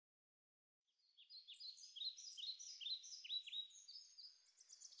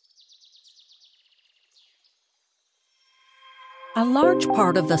A large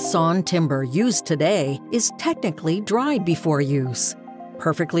part of the sawn timber used today is technically dried before use.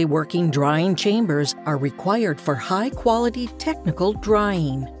 Perfectly working drying chambers are required for high-quality technical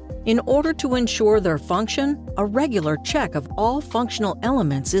drying. In order to ensure their function, a regular check of all functional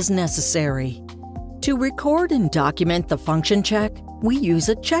elements is necessary. To record and document the function check, we use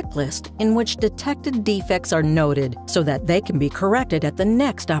a checklist in which detected defects are noted so that they can be corrected at the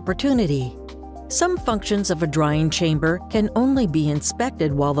next opportunity. Some functions of a drying chamber can only be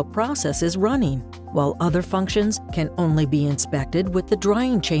inspected while the process is running, while other functions can only be inspected with the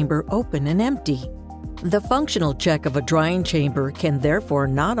drying chamber open and empty. The functional check of a drying chamber can therefore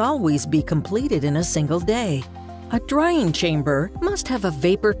not always be completed in a single day. A drying chamber must have a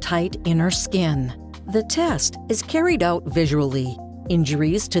vapor-tight inner skin. The test is carried out visually.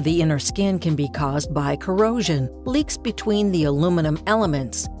 Injuries to the inner skin can be caused by corrosion, leaks between the aluminum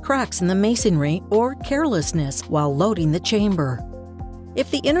elements, cracks in the masonry, or carelessness while loading the chamber.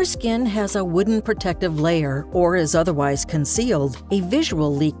 If the inner skin has a wooden protective layer or is otherwise concealed, a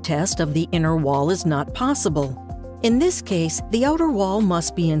visual leak test of the inner wall is not possible. In this case, the outer wall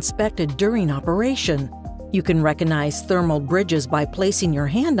must be inspected during operation. You can recognize thermal bridges by placing your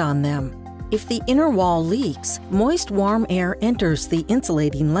hand on them. If the inner wall leaks, moist warm air enters the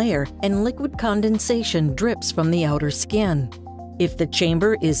insulating layer and liquid condensation drips from the outer skin. If the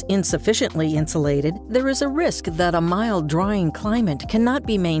chamber is insufficiently insulated, there is a risk that a mild drying climate cannot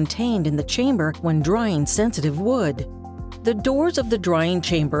be maintained in the chamber when drying sensitive wood. The doors of the drying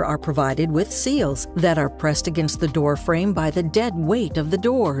chamber are provided with seals that are pressed against the door frame by the dead weight of the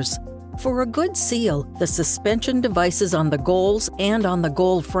doors. For a good seal, the suspension devices on the goals and on the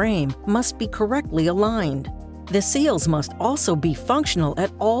goal frame must be correctly aligned. The seals must also be functional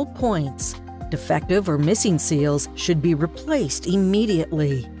at all points. Defective or missing seals should be replaced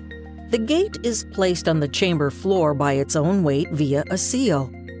immediately. The gate is placed on the chamber floor by its own weight via a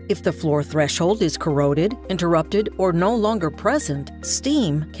seal. If the floor threshold is corroded, interrupted, or no longer present,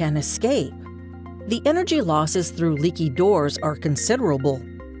 steam can escape. The energy losses through leaky doors are considerable.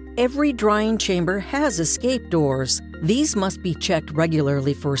 Every drying chamber has escape doors. These must be checked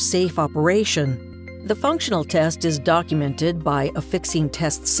regularly for safe operation. The functional test is documented by affixing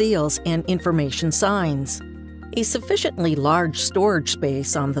test seals and information signs. A sufficiently large storage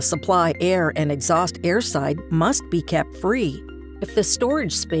space on the supply air and exhaust air side must be kept free. If the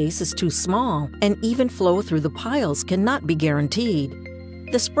storage space is too small, an even flow through the piles cannot be guaranteed.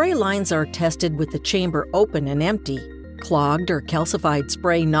 The spray lines are tested with the chamber open and empty. Clogged or calcified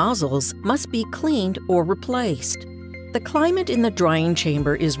spray nozzles must be cleaned or replaced. The climate in the drying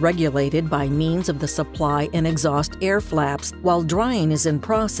chamber is regulated by means of the supply and exhaust air flaps while drying is in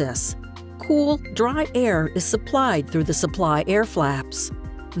process. Cool, dry air is supplied through the supply air flaps.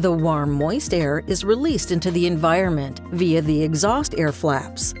 The warm, moist air is released into the environment via the exhaust air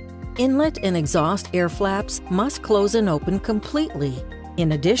flaps. Inlet and exhaust air flaps must close and open completely.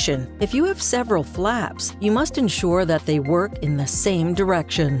 In addition, if you have several flaps, you must ensure that they work in the same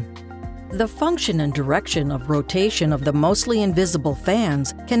direction. The function and direction of rotation of the mostly invisible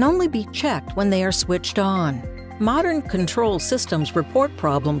fans can only be checked when they are switched on. Modern control systems report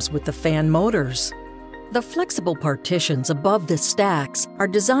problems with the fan motors. The flexible partitions above the stacks are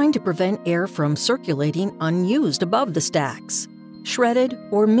designed to prevent air from circulating unused above the stacks. Shredded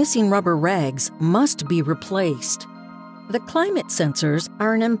or missing rubber rags must be replaced. The climate sensors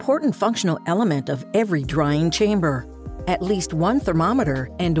are an important functional element of every drying chamber. At least one thermometer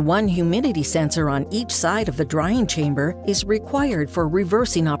and one humidity sensor on each side of the drying chamber is required for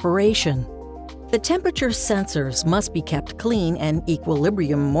reversing operation. The temperature sensors must be kept clean and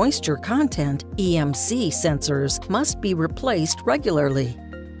equilibrium moisture content (EMC) sensors must be replaced regularly.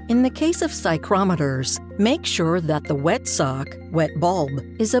 In the case of psychrometers, make sure that the wet sock, wet bulb,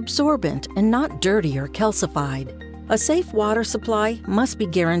 is absorbent and not dirty or calcified. A safe water supply must be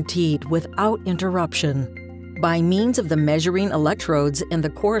guaranteed without interruption. By means of the measuring electrodes and the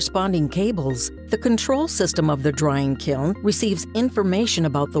corresponding cables, the control system of the drying kiln receives information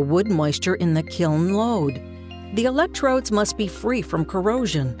about the wood moisture in the kiln load. The electrodes must be free from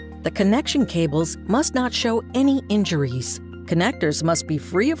corrosion. The connection cables must not show any injuries. Connectors must be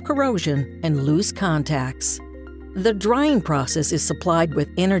free of corrosion and loose contacts. The drying process is supplied with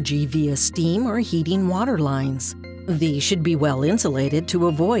energy via steam or heating water lines. These should be well insulated to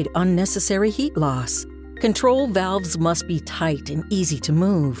avoid unnecessary heat loss. Control valves must be tight and easy to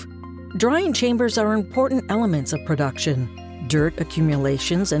move. Drying chambers are important elements of production. Dirt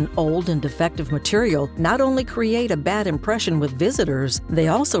accumulations and old and defective material not only create a bad impression with visitors, they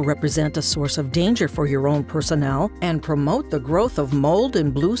also represent a source of danger for your own personnel and promote the growth of mold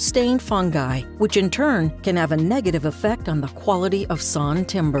and blue-stain fungi, which in turn can have a negative effect on the quality of sawn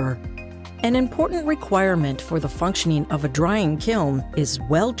timber. An important requirement for the functioning of a drying kiln is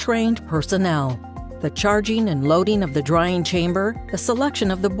well-trained personnel. The charging and loading of the drying chamber, the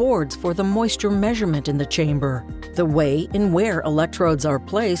selection of the boards for the moisture measurement in the chamber, the way and where electrodes are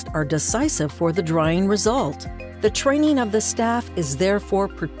placed are decisive for the drying result. The training of the staff is therefore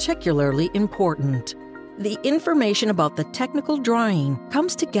particularly important. The information about the technical drying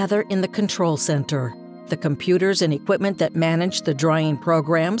comes together in the control center. The computers and equipment that manage the drying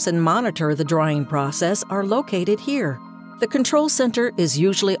programs and monitor the drying process are located here. The control center is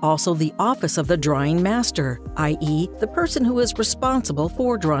usually also the office of the drying master, i.e., the person who is responsible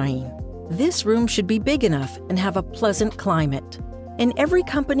for drying. This room should be big enough and have a pleasant climate. In every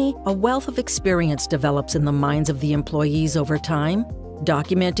company, a wealth of experience develops in the minds of the employees over time.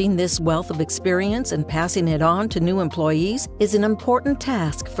 Documenting this wealth of experience and passing it on to new employees is an important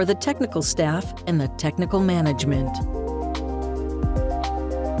task for the technical staff and the technical management.